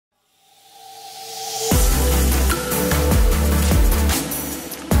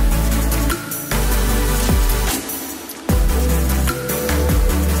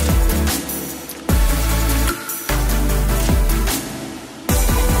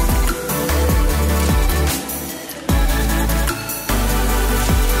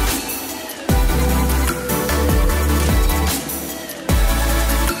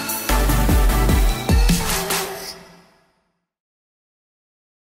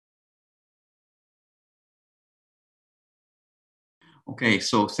Okay,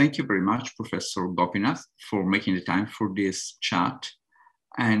 so thank you very much, Professor Gopinath, for making the time for this chat.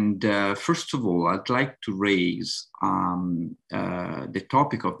 And first of all, I'd like to raise the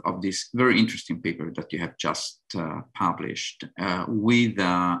topic of this very interesting paper that you have just published with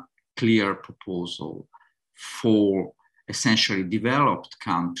a clear proposal for essentially developed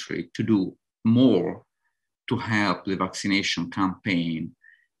country to do more to help the vaccination campaign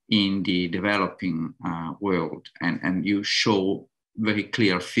in the developing world. And you show very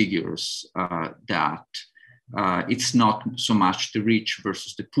clear figures that it's not so much the rich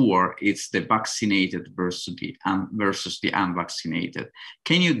versus the poor, it's the vaccinated versus the unvaccinated.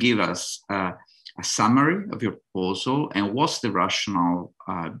 Can you give us a summary of your proposal and what's the rationale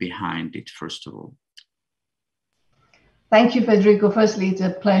behind it, first of all? Thank you, Federico. Firstly, it's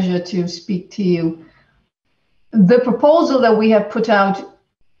a pleasure to speak to you. The proposal that we have put out,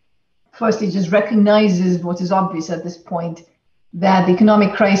 firstly, just recognizes what is obvious at this point, that the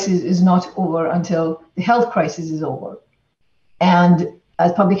economic crisis is not over until the health crisis is over. And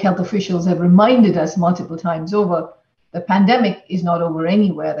as public health officials have reminded us multiple times over, the pandemic is not over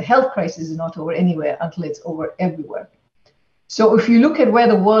anywhere. The health crisis is not over anywhere until it's over everywhere. So if you look at where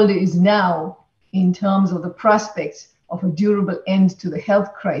the world is now in terms of the prospects of a durable end to the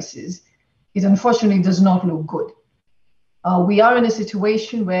health crisis, it unfortunately does not look good. We are in a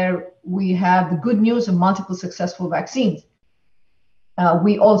situation where we have the good news of multiple successful vaccines.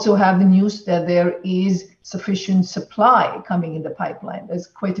 We also have the news that there is sufficient supply coming in the pipeline. There's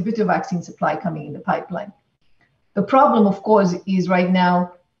quite a bit of vaccine supply coming in the pipeline. The problem, of course, is right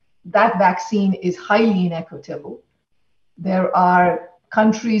now that vaccine is highly inequitable. There are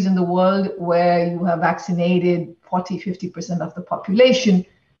countries in the world where you have vaccinated 40, 50% of the population.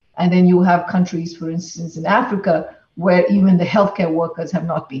 And then you have countries, for instance, in Africa, where even the healthcare workers have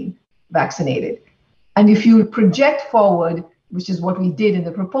not been vaccinated. And if you project forward, which is what we did in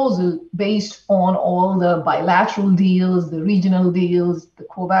the proposal, based on all the bilateral deals, the regional deals, the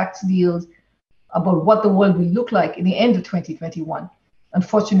COVAX deals, about what the world will look like in the end of 2021.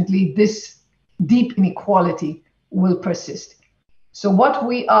 Unfortunately, this deep inequality will persist. So what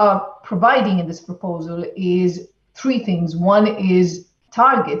we are providing in this proposal is three things. One is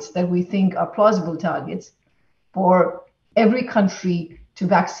targets that we think are plausible targets for every country to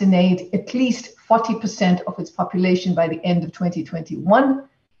vaccinate at least 40% of its population by the end of 2021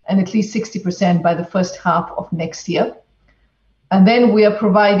 and at least 60% by the first half of next year. And then we are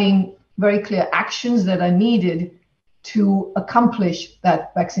providing very clear actions that are needed to accomplish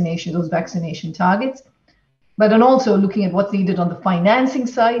that vaccination, those vaccination targets, but then also looking at what's needed on the financing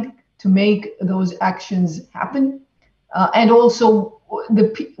side to make those actions happen, and also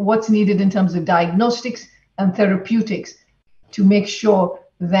what's needed in terms of diagnostics and therapeutics to make sure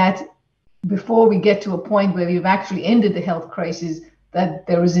that before we get to a point where we've actually ended the health crisis, that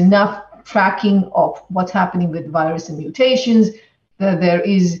there is enough tracking of what's happening with virus and mutations, that there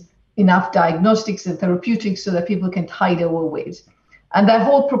is enough diagnostics and therapeutics so that people can tide over waves. And that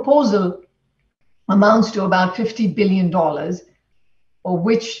whole proposal amounts to about $50 billion, of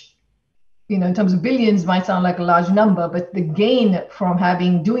which, in terms of billions might sound like a large number, but the gain from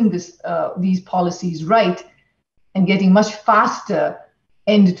doing these policies right and getting much faster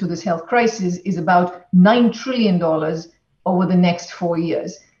end to this health crisis is about $9 trillion over the next 4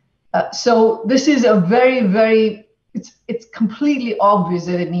 years. So this is a it's completely obvious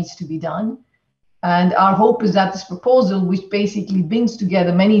that it needs to be done. And our hope is that this proposal, which basically brings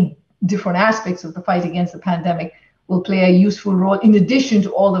together many different aspects of the fight against the pandemic, will play a useful role in addition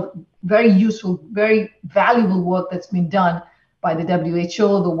to all the very useful, very valuable work that's been done by the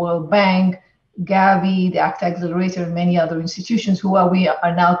WHO, the World Bank, Gavi, the ACT Accelerator, and many other institutions we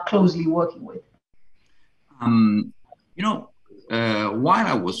are now closely working with. While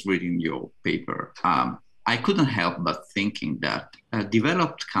I was reading your paper, I couldn't help but thinking that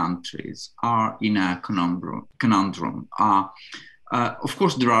developed countries are in a conundrum. Of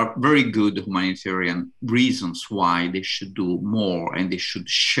course, there are very good humanitarian reasons why they should do more and they should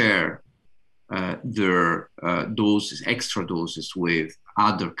share their extra doses with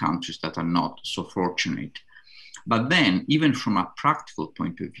other countries that are not so fortunate. But then, even from a practical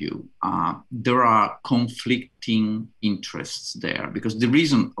point of view, there are conflicting interests there, because the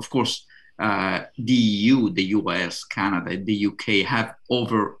reason, of course, the EU, the US, Canada, the UK have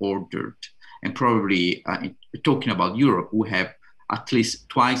over-ordered, and probably talking about Europe, we have at least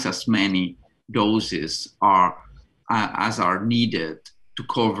twice as many doses as are needed to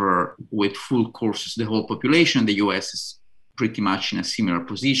cover with full courses the whole population. The US is pretty much in a similar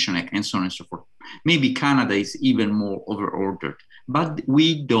position, and so on and so forth. Maybe Canada is even more over-ordered, but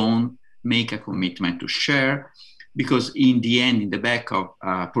we don't make a commitment to share. because in the end, in the back of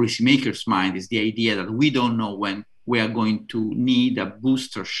policymakers' mind is the idea that we don't know when we are going to need a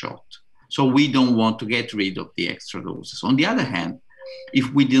booster shot. So we don't want to get rid of the extra doses. On the other hand,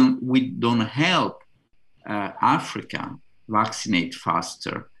 if we don't help Africa vaccinate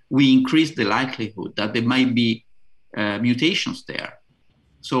faster, we increase the likelihood that there might be mutations there.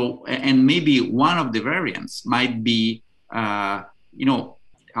 So, and maybe one of the variants might be,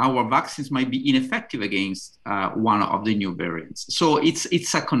 our vaccines might be ineffective against one of the new variants. So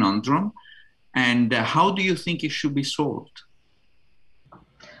it's a conundrum. And how do you think it should be solved?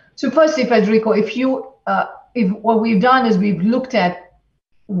 So firstly, Federico, if what we've done is we've looked at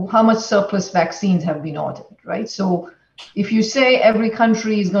how much surplus vaccines have been ordered, right? So if you say every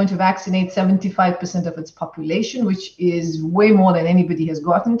country is going to vaccinate 75% of its population, which is way more than anybody has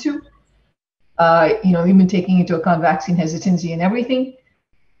gotten to, even taking into account vaccine hesitancy and everything,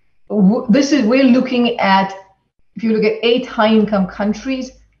 we're looking at, if you look at 8 high-income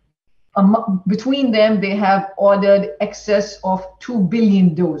countries, between them, they have ordered excess of 2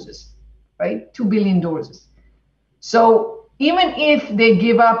 billion doses, right? 2 billion doses. So even if they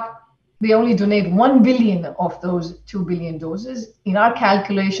give up, they only donate 1 billion of those 2 billion doses, in our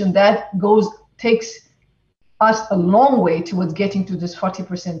calculation, that takes us a long way towards getting to this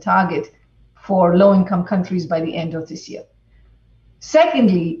 40% target for low-income countries by the end of this year.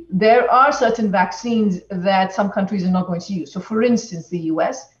 Secondly, there are certain vaccines that some countries are not going to use. So for instance, the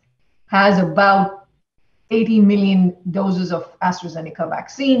US has about 80 million doses of AstraZeneca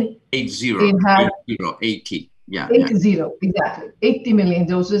vaccine. 80. Yeah. 80, exactly. 80 million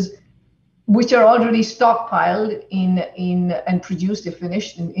doses, which are already stockpiled and produced, they're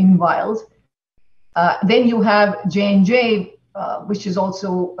finished in vials. Then you have J&J, which is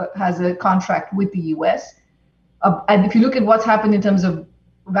also has a contract with the US. And if you look at what's happened in terms of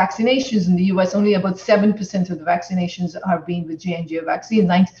vaccinations in the US, only about 7% of the vaccinations are being with J&J vaccine,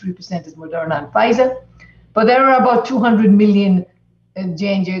 93% is Moderna and Pfizer. But there are about 200 million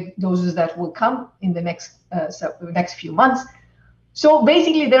J&J doses that will come in the next few months. So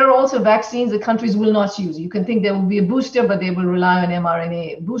basically, there are also vaccines that countries will not use. You can think there will be a booster, but they will rely on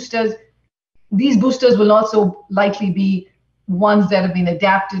mRNA boosters. These boosters will also likely be ones that have been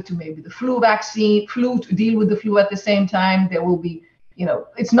adapted to maybe the flu to deal with the flu at the same time. There will be,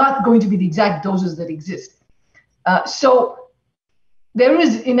 it's not going to be the exact doses that exist. So there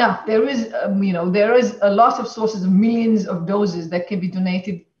is enough. There is a lot of sources of millions of doses that can be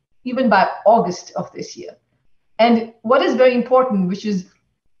donated even by August of this year. And what is very important, which is,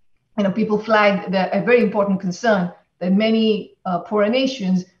 people flagged that a very important concern, that many poorer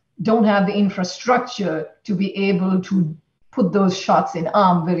nations don't have the infrastructure to be able to put those shots in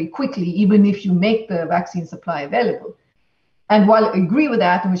arm very quickly, even if you make the vaccine supply available. And while I agree with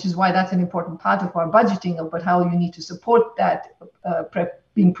that, and which is why that's an important part of our budgeting about how you need to support that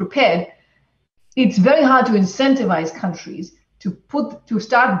being prepared, it's very hard to incentivize countries to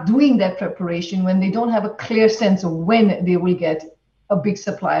start doing that preparation when they don't have a clear sense of when they will get a big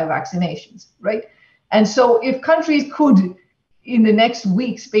supply of vaccinations, right? And so if countries could, in the next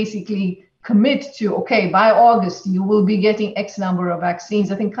weeks, basically commit to, okay, by August, you will be getting X number of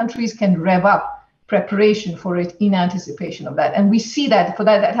vaccines, I think countries can rev up preparation for it in anticipation of that. And we see that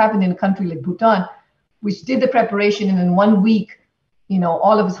that happened in a country like Bhutan, which did the preparation, and in 1 week,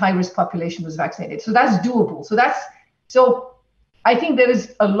 all of its high-risk population was vaccinated. So that's doable. So I think there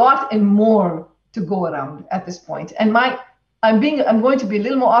is a lot and more to go around at this point. And I'm going to be a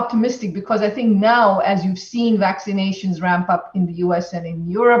little more optimistic, because I think now, as you've seen vaccinations ramp up in the US and in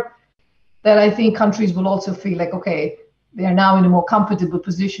Europe, that I think countries will also feel like, okay, they are now in a more comfortable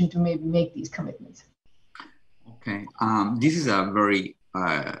position to maybe make these commitments. Okay, this is a very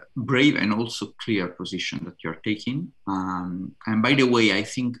brave and also clear position that you're taking. And by the way, I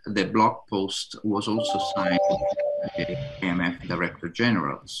think the blog post was also signed by the IMF Director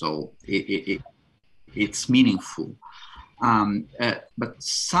General, so it's meaningful. But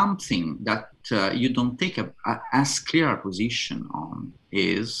something that you don't take as clear a position on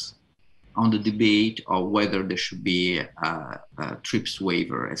is on the debate of whether there should be a TRIPS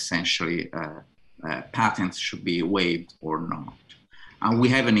waiver, essentially patents should be waived or not. And we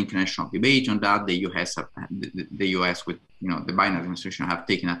have an international debate on that. The US with the Biden administration have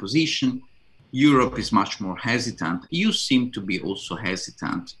taken a position. Europe is much more hesitant. You seem to be also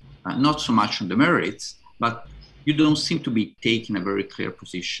hesitant, not so much on the merits, but you don't seem to be taking a very clear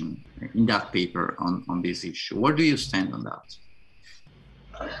position in that paper on this issue. Where do you stand on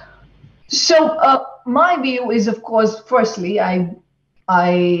that? So my view is, of course, firstly,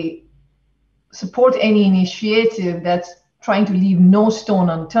 I support any initiative that's trying to leave no stone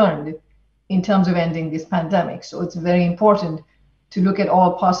unturned in terms of ending this pandemic. So it's very important to look at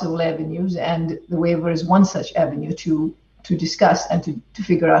all possible avenues, and the waiver is one such avenue to discuss and to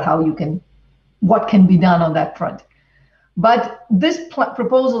figure out what can be done on that front. But this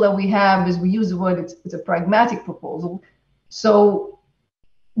proposal that we have, is we use the word, it's a pragmatic proposal. So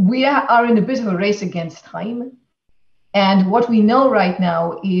we are in a bit of a race against time. And what we know right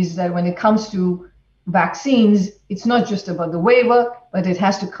now is that when it comes to vaccines, it's not just about the waiver, but it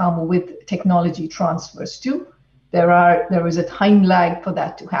has to come with technology transfers too. There is a time lag for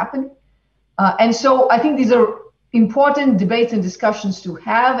that to happen. And so I think these are important debates and discussions to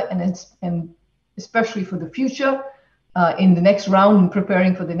have, and especially for the future, in the next round and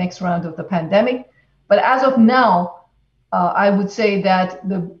preparing for the next round of the pandemic. But as of now, I would say that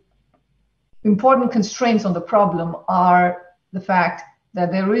the important constraints on the problem are the fact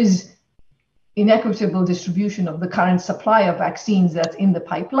that there is inequitable distribution of the current supply of vaccines that's in the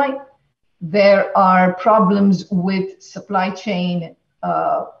pipeline. There are problems with supply chain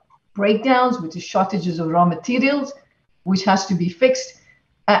breakdowns, which is shortages of raw materials, which has to be fixed.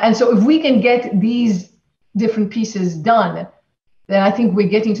 And so if we can get these different pieces done, then I think we're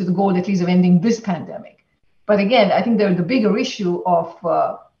getting to the goal, at least, of ending this pandemic. But again, I think there's the bigger issue of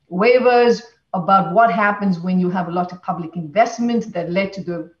waivers, about what happens when you have a lot of public investment that led to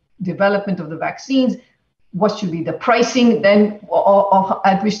the development of the vaccines. What should be the pricing then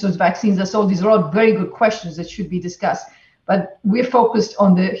at which those vaccines are sold? These are all very good questions that should be discussed. But we're focused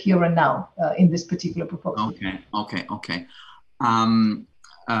on the here and now in this particular proposal. Okay.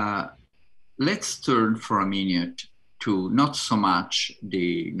 Let's turn for a minute to not so much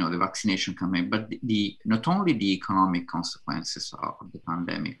the vaccination campaign, but not only the economic consequences of the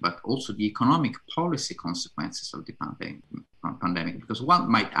pandemic, but also the economic policy consequences of the pandemic. Because one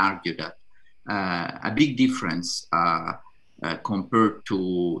might argue that a big difference compared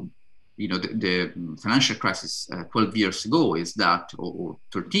to the financial crisis 12 years ago is that, or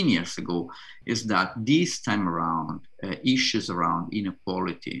 13 years ago, is that this time around issues around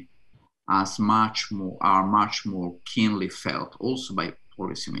inequality are much more keenly felt also by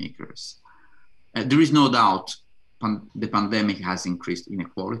policymakers. There is no doubt the pandemic has increased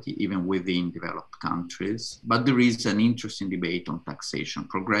inequality even within developed countries, but there is an interesting debate on taxation,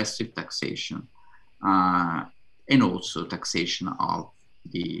 progressive taxation, and also taxation of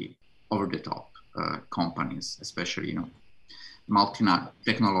the over-the-top companies, especially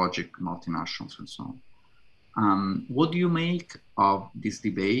technological multinationals and so on. What do you make of this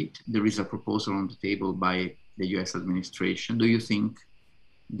debate? There is a proposal on the table by the US administration. Do you think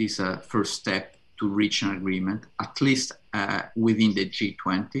this is a first step to reach an agreement, at least within the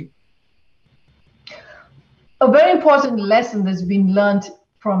G20? A very important lesson that's been learned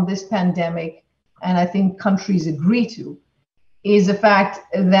from this pandemic, and I think countries agree to, is the fact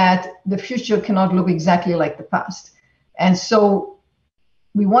that the future cannot look exactly like the past. And so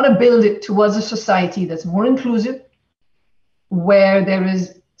we want to build it towards a society that's more inclusive, where there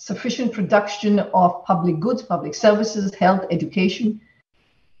is sufficient production of public goods, public services, health, education,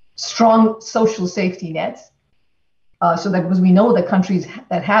 strong social safety nets, so that, because we know that countries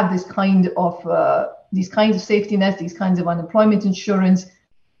that have these kinds of safety nets, these kinds of unemployment insurance,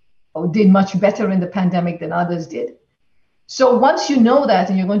 did much better in the pandemic than others did. So once you know that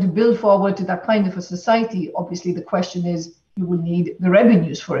and you're going to build forward to that kind of a society, obviously the question is, you will need the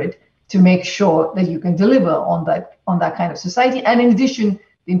revenues for it to make sure that you can deliver on that kind of society. And in addition,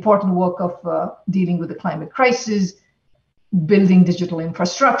 the important work of dealing with the climate crisis, building digital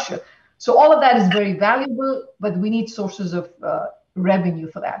infrastructure. So all of that is very valuable, but we need sources of revenue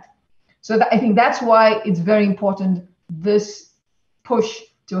for that. So I think that's why it's very important, this push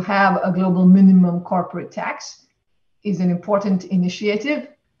to have a global minimum corporate tax is an important initiative.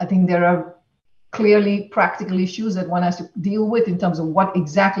 I think there are clearly practical issues that one has to deal with in terms of what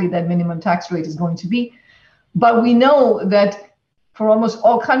exactly that minimum tax rate is going to be. But we know that for almost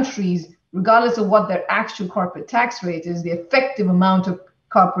all countries, regardless of what their actual corporate tax rate is, the effective amount of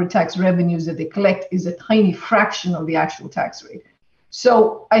corporate tax revenues that they collect is a tiny fraction of the actual tax rate.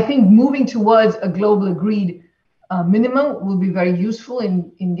 So I think moving towards a global agreed minimum will be very useful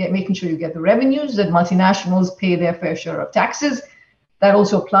in making sure you get the revenues, that multinationals pay their fair share of taxes. That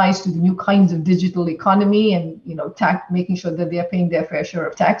also applies to the new kinds of digital economy and making sure that they are paying their fair share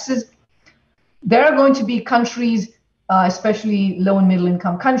of taxes. There are going to be countries, especially low and middle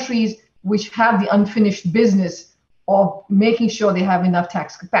income countries, which have the unfinished business of making sure they have enough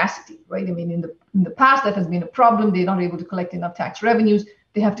tax capacity, right? I mean, in the past, that has been a problem. They're not able to collect enough tax revenues.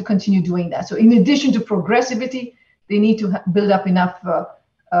 They have to continue doing that. So in addition to progressivity, they need to build up enough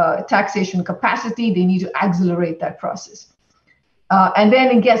taxation capacity. They need to accelerate that process. And then,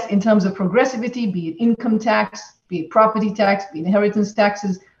 I guess, in terms of progressivity, be it income tax, be it property tax, be it inheritance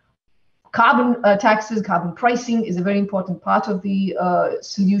taxes, carbon taxes, carbon pricing is a very important part of the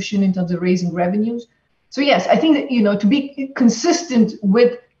solution in terms of raising revenues. So yes, I think that, to be consistent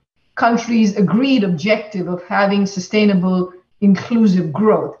with countries' agreed objective of having sustainable, inclusive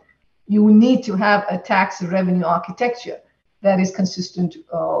growth, you need to have a tax revenue architecture that is consistent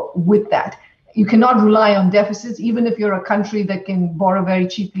with that. You cannot rely on deficits, even if you're a country that can borrow very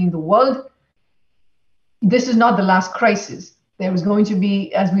cheaply in the world. This is not the last crisis. There is going to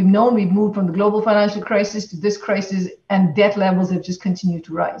be, as we've known, we've moved from the global financial crisis to this crisis, and debt levels have just continued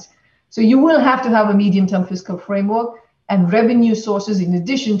to rise. So you will have to have a medium-term fiscal framework, and revenue sources, in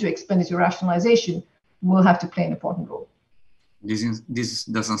addition to expenditure rationalization, will have to play an important role. This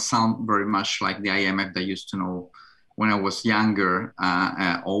doesn't sound very much like the IMF that I used to know when I was younger,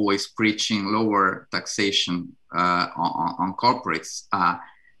 always preaching lower taxation on corporates.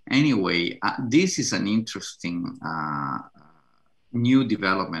 Anyway, this is an interesting new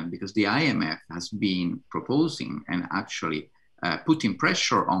development, because the IMF has been proposing and actually putting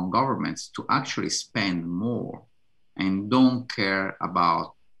pressure on governments to actually spend more and don't care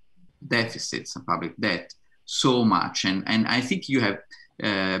about deficits and public debt so much. And I think you have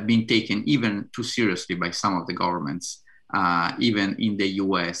been taken even too seriously by some of the governments, even in the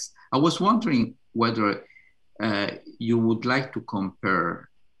US. I was wondering whether you would like to compare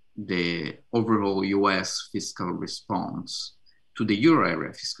the overall US fiscal response to the euro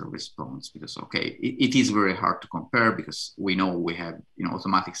area fiscal response, because it is very hard to compare, because we know we have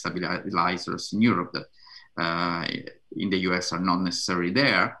automatic stabilizers in Europe that in the US are not necessarily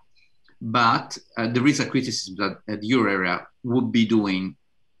there, but there is a criticism that the euro area would be doing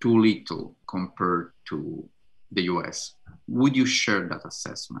too little compared to the US. Would you share that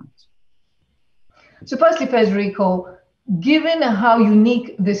assessment? So firstly, Federico, given how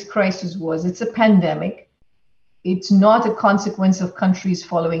unique this crisis was, it's a pandemic. It's not a consequence of countries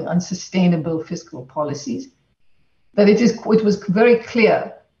following unsustainable fiscal policies. That it was very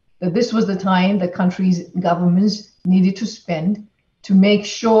clear that this was the time that countries' governments needed to spend to make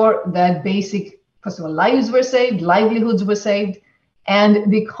sure that basic, first of all, lives were saved, livelihoods were saved,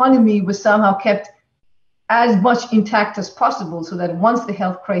 and the economy was somehow kept as much intact as possible, so that once the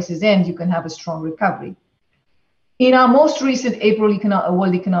health crisis ends, you can have a strong recovery. In our most recent April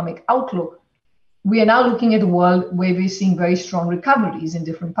World Economic Outlook, we are now looking at a world where we're seeing very strong recoveries in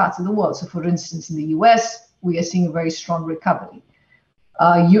different parts of the world. So for instance, in the US, we are seeing a very strong recovery.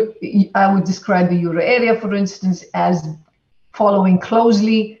 I would describe the euro area, for instance, as following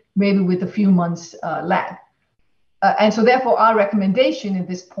closely, maybe with a few months lag. And so therefore, our recommendation at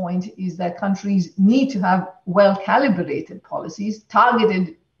this point is that countries need to have well-calibrated policies,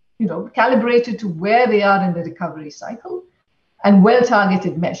 targeted, calibrated to where they are in the recovery cycle, and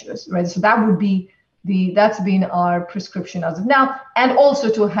well-targeted measures, right? So that would be that's been our prescription as of now, and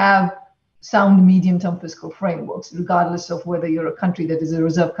also to have sound medium-term fiscal frameworks, regardless of whether you're a country that is a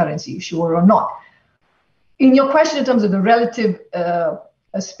reserve currency issuer or not. In your question in terms of the relative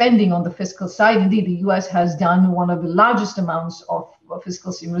spending on the fiscal side, indeed, the US has done one of the largest amounts of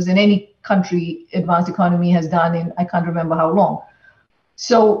fiscal stimulus than any country, advanced economy, has done in, I can't remember how long.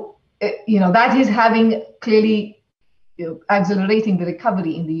 So, that is having clearly accelerating the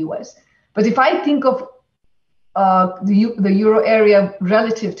recovery in the US. But if I think of the euro area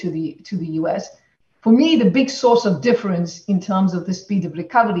relative to the US, for me, the big source of difference in terms of the speed of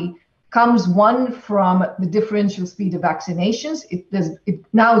recovery comes, one, from the differential speed of vaccinations.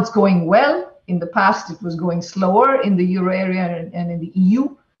 Now it's going well. In the past, it was going slower in the euro area and in the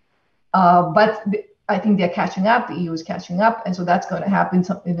EU. But I think they're catching up. The EU is catching up. And so that's going to happen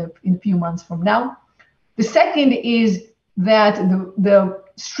in a few months from now. The second is that the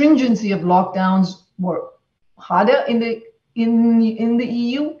stringency of lockdowns were harder in the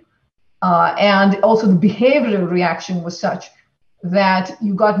EU. And also the behavioral reaction was such that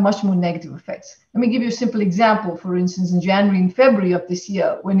you got much more negative effects. Let me give you a simple example. For instance, in January and February of this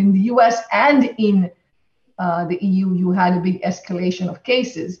year, when in the US and in the EU, you had a big escalation of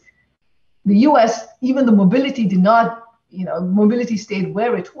cases, the US, even the mobility did not, mobility stayed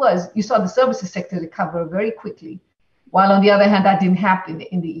where it was. You saw the services sector recover very quickly, while on the other hand, that didn't happen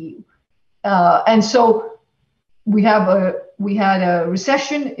in the EU. And so we had a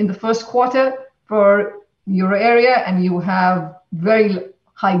recession in the first quarter for the euro area, and you have very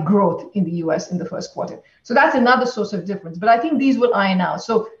high growth in the US in the first quarter. So that's another source of difference. But I think these will iron out.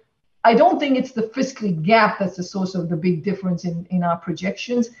 So I don't think it's the fiscal gap that's the source of the big difference in our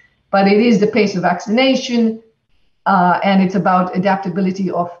projections, but it is the pace of vaccination, and it's about adaptability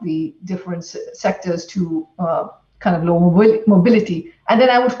of the different sectors to kind of low mobility. And then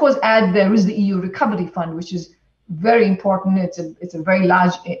I would, of course, add there is the EU Recovery Fund, which is very important. It's a very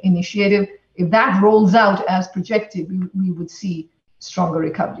large initiative. If that rolls out as projected, we would see stronger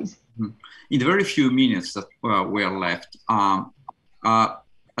recoveries. In the very few minutes that we are left,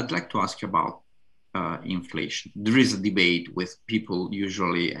 I'd like to ask you about inflation. There is a debate with people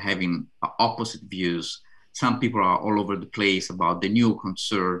usually having opposite views. Some people are all over the place about the new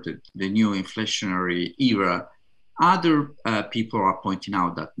concern, the new inflationary era. Other people are pointing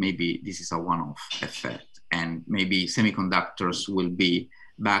out that maybe this is a one-off effect, and maybe semiconductors will be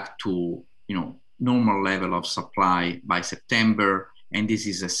back to normal level of supply by September, and this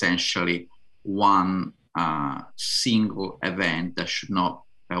is essentially one single event that should not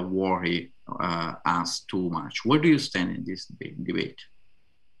worry us too much. Where do you stand in this debate?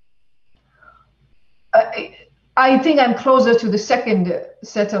 I think I'm closer to the second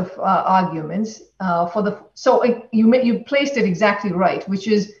set of arguments. You placed it exactly right, which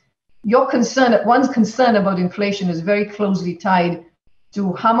is your concern. One's concern about inflation is very closely tied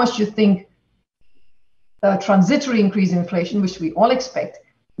to how much you think a transitory increase in inflation, which we all expect,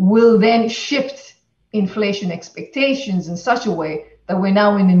 will then shift inflation expectations in such a way that we're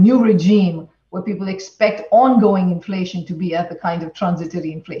now in a new regime where people expect ongoing inflation to be at the kind of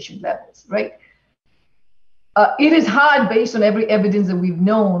transitory inflation levels, right? It is hard, based on every evidence that we've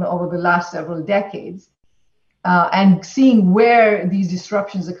known over the last several decades, and seeing where these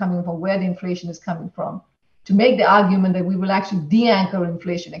disruptions are coming from, where the inflation is coming from, to make the argument that we will actually de-anchor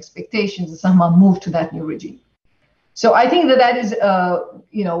inflation expectations and somehow move to that new regime. So I think that is,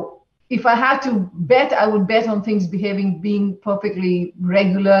 if I had to bet, I would bet on things being perfectly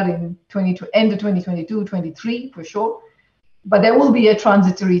regular in end of 2022, 23 for sure. But there will be a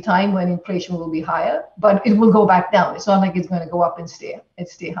transitory time when inflation will be higher, but it will go back down. It's not like it's going to go up and stay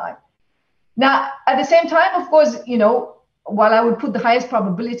high. Now, at the same time, of course, while I would put the highest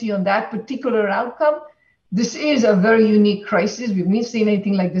probability on that particular outcome, this is a very unique crisis. We've not seen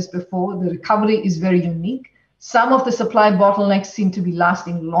anything like this before. The recovery is very unique. Some of the supply bottlenecks seem to be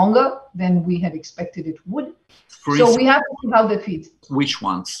lasting longer than we had expected it would. So we have to see how that feeds. Which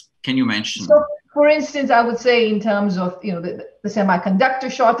ones? Can you mention? So, for instance, I would say in terms of the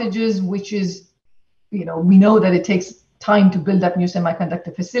semiconductor shortages, which is, we know that it takes time to build up new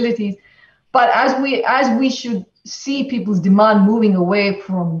semiconductor facilities. But as we should see people's demand moving away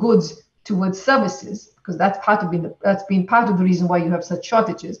from goods towards services, because that's been part of the reason why you have such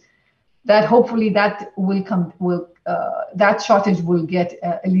shortages, that hopefully that that shortage will get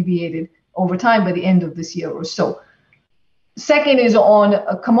alleviated over time by the end of this year or so. Second is on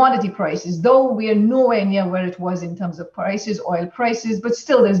commodity prices, though we are nowhere near where it was in terms of prices, oil prices, but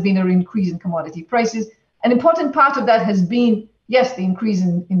still there's been an increase in commodity prices. An important part of that has been, yes, the increase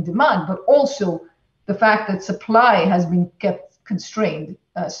in demand, but also the fact that supply has been kept constrained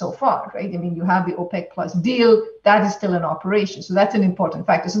so far, right? I mean, you have the OPEC plus deal, that is still in operation. So that's an important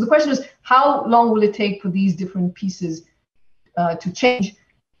factor. So the question is, how long will it take for these different pieces to change?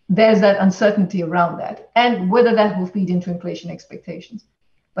 There's that uncertainty around that, and whether that will feed into inflation expectations.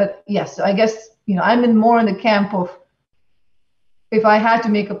 But yes, I guess, I'm more in the camp of, if I had to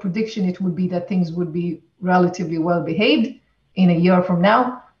make a prediction, it would be that things would be relatively well behaved in a year from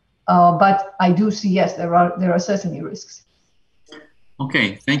now. But I do see, yes, there are certainly risks.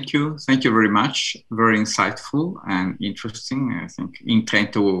 Okay, thank you. Thank you very much. Very insightful and interesting. I think in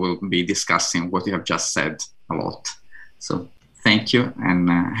Trento we will be discussing what you have just said a lot. So thank you, and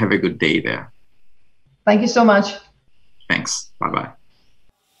have a good day there. Thank you so much. Thanks. Bye-bye.